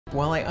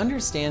While I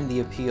understand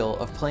the appeal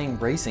of playing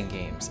racing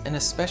games, and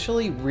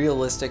especially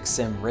realistic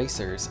sim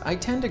racers, I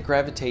tend to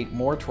gravitate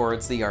more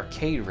towards the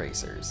arcade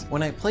racers.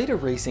 When I played a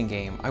racing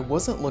game, I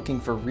wasn't looking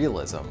for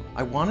realism.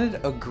 I wanted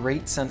a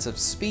great sense of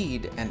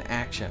speed and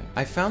action.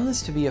 I found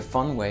this to be a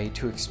fun way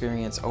to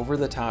experience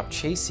over-the-top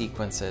chase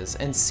sequences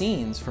and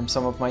scenes from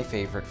some of my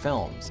favorite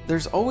films.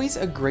 There's always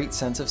a great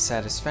sense of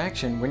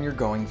satisfaction when you're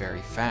going very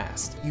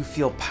fast. You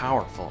feel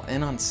powerful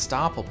and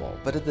unstoppable,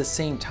 but at the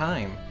same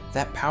time,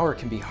 that power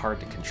can be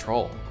hard to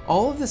control.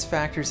 All of this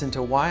factors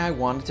into why I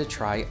wanted to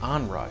try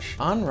Onrush.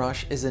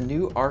 Onrush is a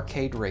new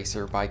arcade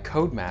racer by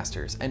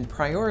Codemasters and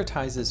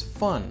prioritizes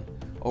fun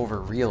over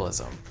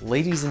realism.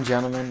 Ladies and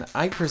gentlemen,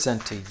 I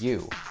present to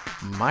you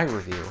my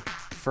review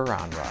for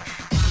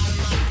Onrush.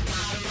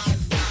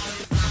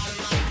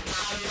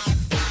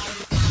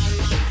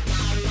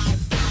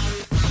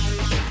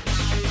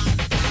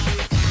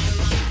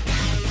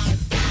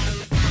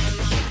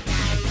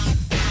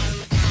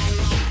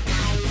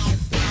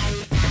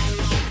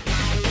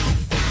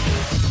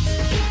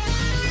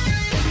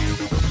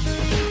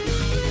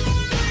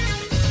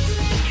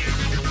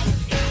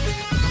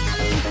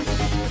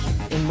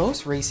 In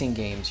most racing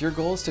games, your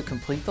goal is to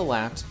complete the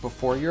laps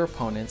before your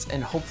opponents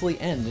and hopefully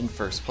end in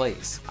first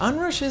place.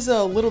 Onrush is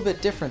a little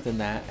bit different than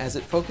that, as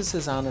it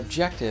focuses on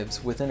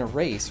objectives within a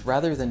race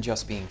rather than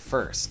just being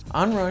first.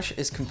 Onrush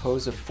is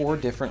composed of 4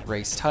 different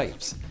race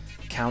types: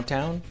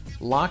 Countdown,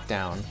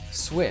 Lockdown,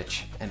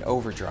 Switch, and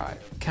Overdrive.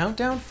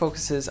 Countdown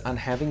focuses on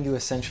having you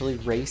essentially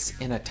race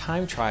in a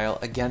time trial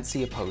against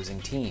the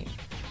opposing team.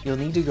 You'll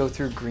need to go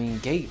through green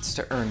gates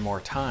to earn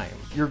more time.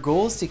 Your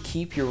goal is to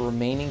keep your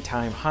remaining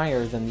time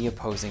higher than the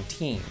opposing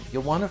team.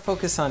 You'll want to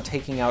focus on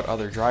taking out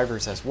other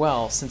drivers as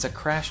well, since a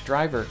crashed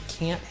driver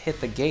can't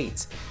hit the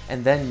gates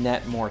and then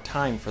net more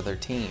time for their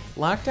team.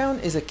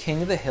 Lockdown is a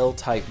king of the hill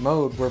type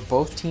mode where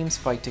both teams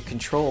fight to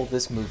control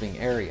this moving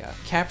area.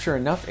 Capture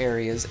enough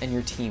areas and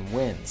your team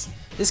wins.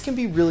 This can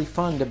be really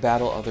fun to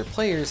battle other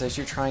players as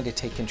you're trying to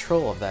take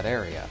control of that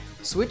area.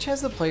 Switch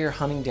has the player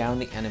hunting down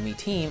the enemy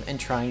team and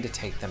trying to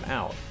take them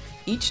out.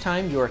 Each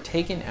time you are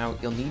taken out,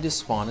 you'll need to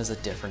spawn as a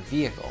different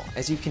vehicle.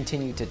 As you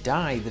continue to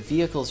die, the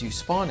vehicles you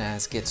spawn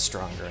as get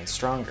stronger and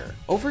stronger.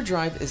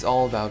 Overdrive is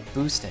all about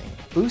boosting.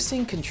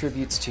 Boosting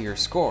contributes to your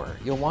score.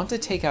 You'll want to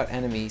take out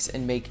enemies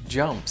and make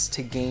jumps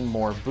to gain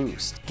more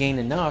boost. Gain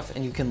enough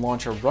and you can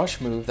launch a rush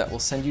move that will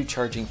send you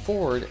charging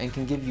forward and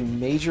can give you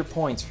major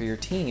points for your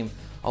team,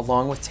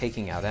 along with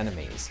taking out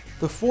enemies.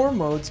 The 4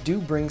 modes do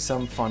bring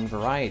some fun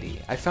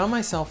variety. I found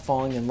myself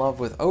falling in love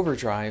with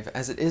Overdrive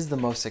as it is the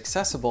most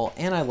accessible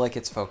and I like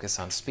its focus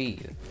on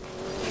speed.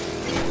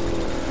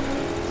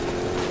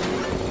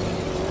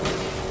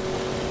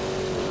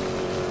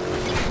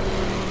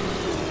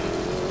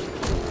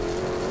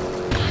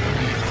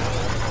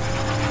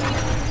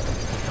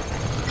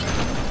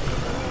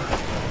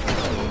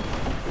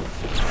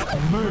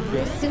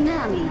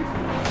 Tsunami.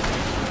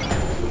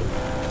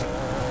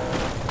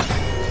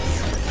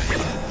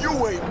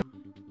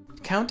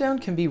 Countdown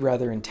can be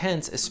rather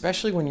intense,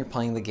 especially when you're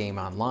playing the game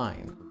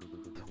online.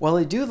 While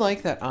I do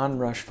like that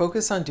Onrush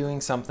focus on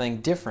doing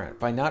something different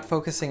by not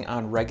focusing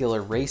on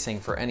regular racing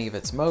for any of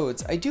its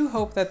modes, I do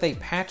hope that they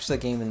patch the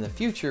game in the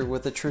future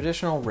with a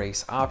traditional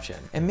race option,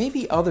 and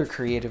maybe other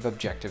creative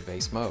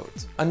objective-based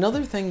modes.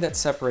 Another thing that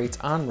separates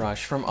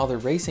Onrush from other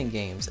racing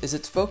games is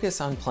its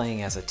focus on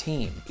playing as a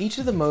team. Each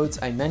of the modes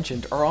I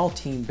mentioned are all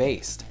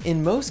team-based.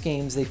 In most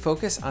games, they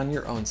focus on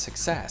your own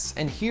success,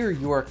 and here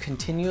you are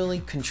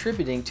continually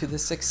contributing to the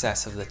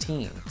success of the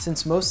team.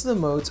 Since most of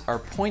the modes are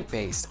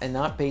point-based and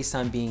not based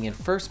on being in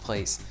first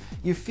place,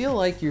 you feel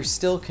like you're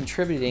still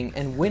contributing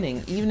and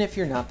winning even if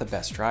you're not the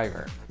best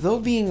driver. Though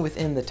being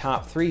within the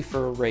top 3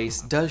 for a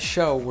race does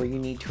show where you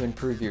need to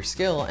improve your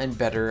skill and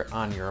better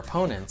on your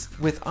opponents,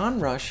 with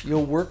Onrush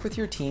you'll work with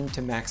your team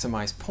to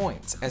maximize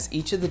points, as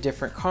each of the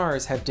different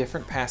cars have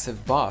different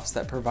passive buffs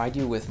that provide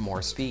you with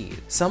more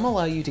speed. Some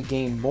allow you to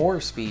gain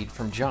more speed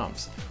from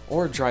jumps,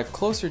 or drive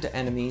closer to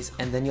enemies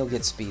and then you'll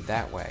get speed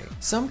that way.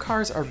 Some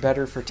cars are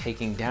better for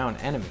taking down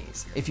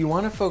enemies. If you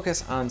want to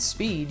focus on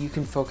speed, you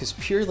can focus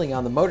purely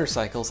on the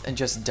motorcycles and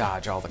just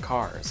dodge all the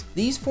cars.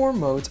 These 4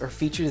 modes are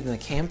featured in the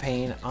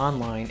campaign,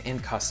 online,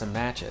 and custom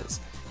matches.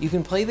 You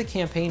can play the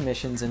campaign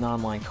missions in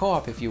online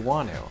co-op if you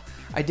want to.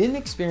 I didn't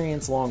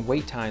experience long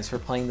wait times for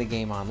playing the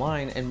game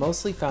online and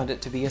mostly found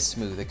it to be a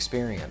smooth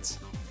experience.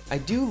 I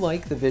do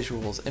like the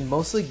visuals and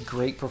mostly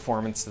great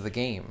performance to the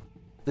game.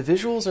 The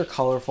visuals are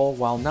colorful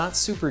while not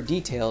super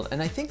detailed,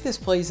 and I think this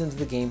plays into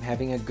the game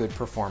having a good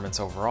performance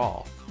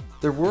overall.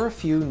 There were a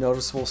few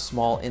noticeable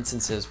small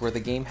instances where the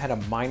game had a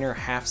minor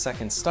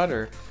half-second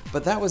stutter,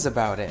 but that was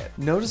about it.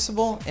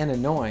 Noticeable and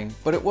annoying,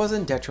 but it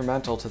wasn't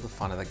detrimental to the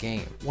fun of the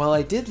game. While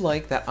I did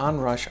like that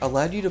Onrush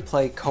allowed you to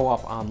play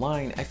co-op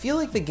online, I feel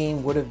like the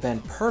game would have been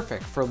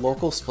perfect for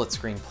local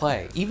split-screen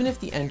play. Even if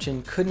the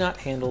engine could not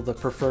handle the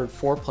preferred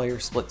 4-player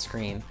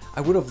split-screen, I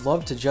would have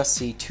loved to just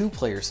see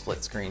 2-player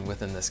split-screen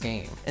within this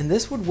game. And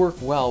this would work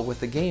well with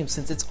the game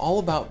since it's all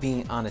about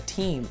being on a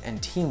team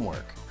and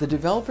teamwork. The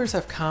developers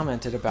have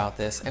commented about about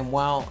this, and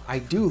while I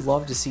do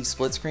love to see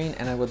split screen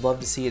and I would love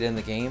to see it in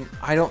the game,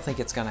 I don't think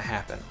it's gonna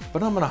happen,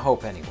 but I'm gonna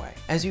hope anyway.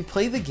 As you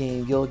play the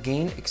game, you'll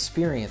gain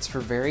experience for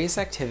various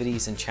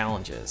activities and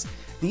challenges.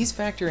 These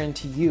factor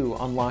into you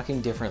unlocking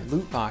different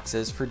loot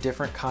boxes for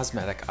different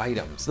cosmetic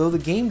items. Though the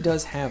game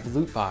does have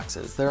loot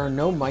boxes, there are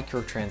no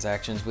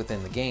microtransactions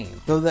within the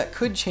game. Though that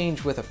could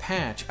change with a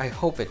patch, I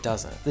hope it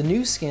doesn't. The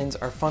new skins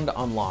are fun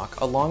to unlock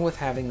along with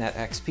having that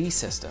XP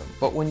system,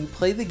 but when you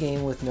play the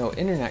game with no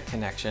internet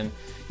connection,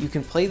 you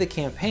can play the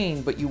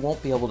campaign, but you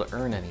won't be able to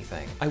earn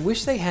anything. I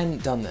wish they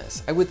hadn't done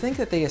this. I would think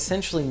that they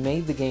essentially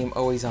made the game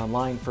always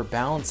online for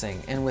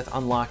balancing and with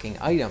unlocking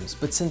items,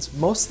 but since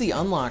most of the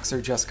unlocks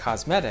are just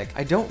cosmetic,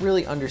 I don't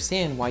really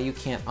understand why you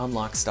can't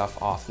unlock stuff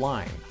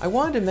offline. I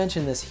wanted to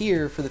mention this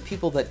here for the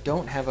people that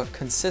don't have a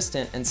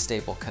consistent and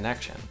stable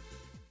connection.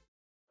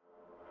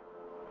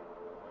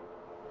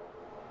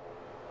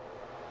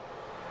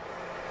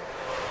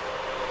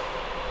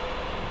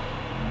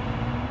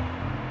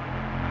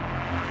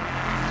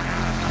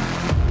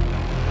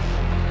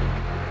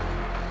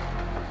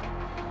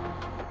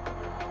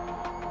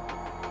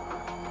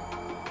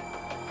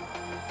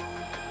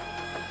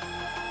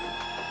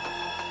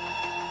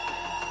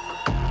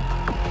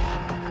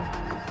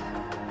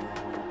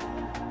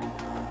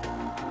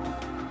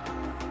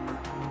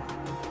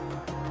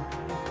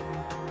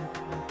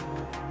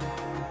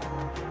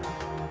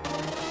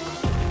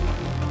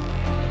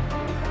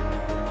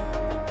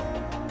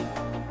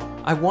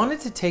 I wanted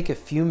to take a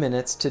few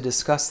minutes to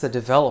discuss the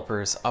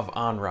developers of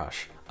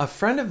Onrush. A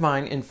friend of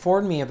mine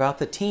informed me about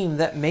the team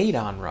that made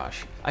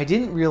Onrush. I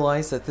didn't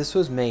realize that this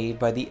was made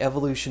by the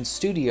Evolution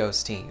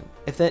Studios team.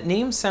 If that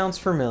name sounds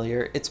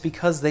familiar, it's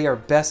because they are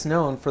best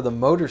known for the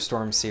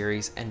MotorStorm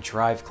series and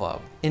Drive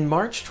Club. In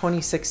March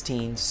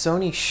 2016,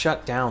 Sony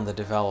shut down the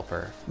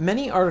developer.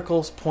 Many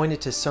articles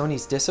pointed to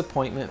Sony's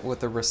disappointment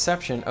with the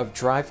reception of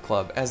Drive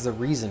Club as the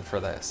reason for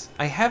this.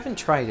 I haven't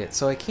tried it,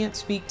 so I can't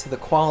speak to the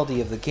quality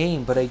of the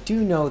game, but I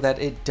do know that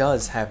it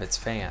does have its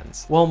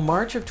fans. While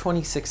March of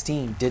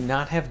 2016 did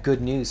not have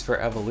good news for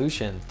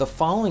Evolution, the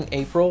following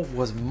April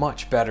was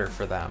much better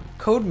for them.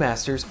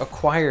 Codemasters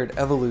acquired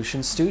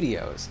Evolution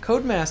Studios.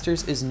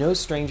 Codemasters is no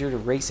stranger to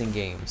racing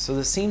games, so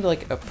this seemed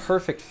like a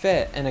perfect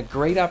fit and a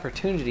great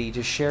opportunity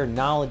to share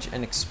knowledge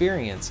and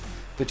experience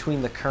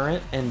between the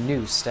current and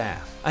new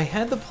staff. I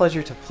had the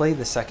pleasure to play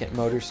the second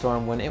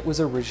MotorStorm when it was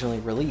originally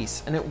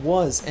released, and it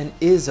was and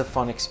is a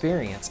fun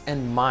experience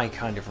and my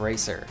kind of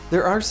racer.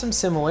 There are some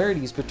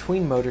similarities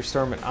between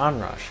MotorStorm and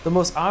Onrush. The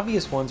most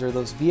obvious ones are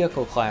those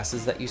vehicle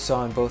classes that you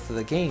saw in both of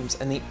the games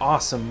and the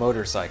awesome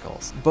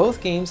motorcycles.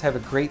 Both games have a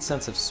great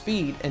sense of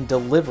speed and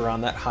deliver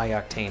on that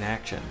high-octane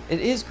action.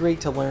 It is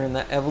great to learn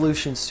that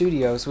Evolution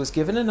Studios was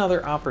given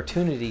another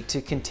opportunity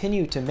to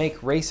continue to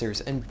make racers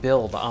and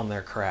build on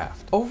their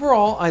craft.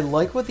 Overall, I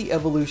like what the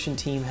Evolution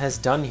team has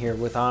done here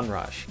with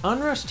Onrush.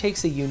 Onrush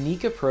takes a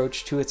unique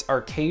approach to its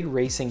arcade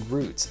racing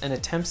roots and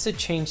attempts to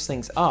change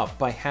things up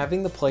by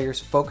having the players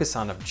focus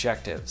on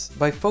objectives.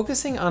 By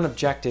focusing on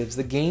objectives,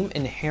 the game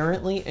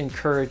inherently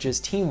encourages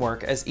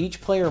teamwork as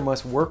each player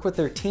must work with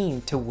their team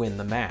to win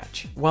the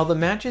match. While the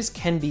matches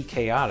can be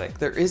chaotic,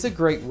 there is a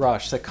great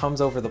rush that comes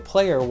over the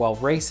player while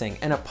racing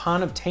and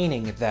upon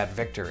obtaining that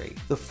victory.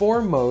 The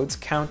 4 modes,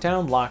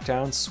 Countdown,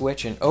 Lockdown,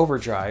 Switch, and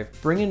Overdrive,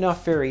 bring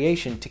enough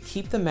variation to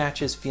keep the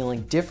matches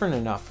feeling different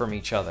enough from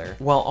each other,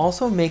 while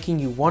also making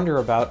you wonder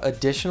about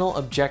additional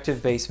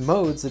objective-based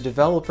modes the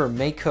developer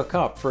may cook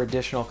up for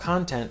additional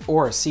content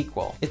or a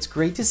sequel. It's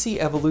great to see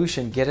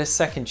Evolution get a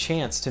second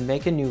chance to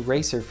make a new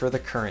racer for the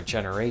current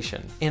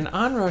generation. And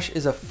Onrush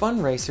is a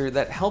fun racer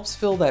that helps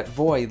fill that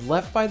void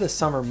left by the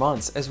summer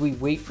months as we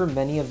wait for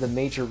many of the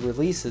major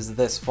releases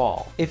this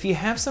fall. If you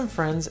have some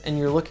friends and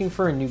you're looking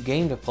for a new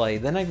game to play,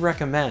 then I'd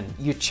recommend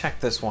you check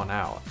this one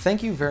out.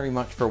 Thank you very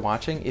much for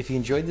watching. If you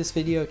enjoyed this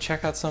video,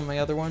 check out some of my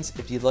other ones.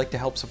 If you'd like to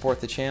help support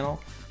the channel,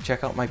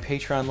 check out my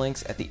Patreon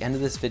links at the end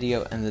of this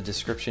video and the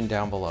description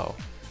down below.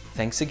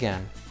 Thanks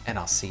again, and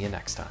I'll see you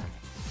next time.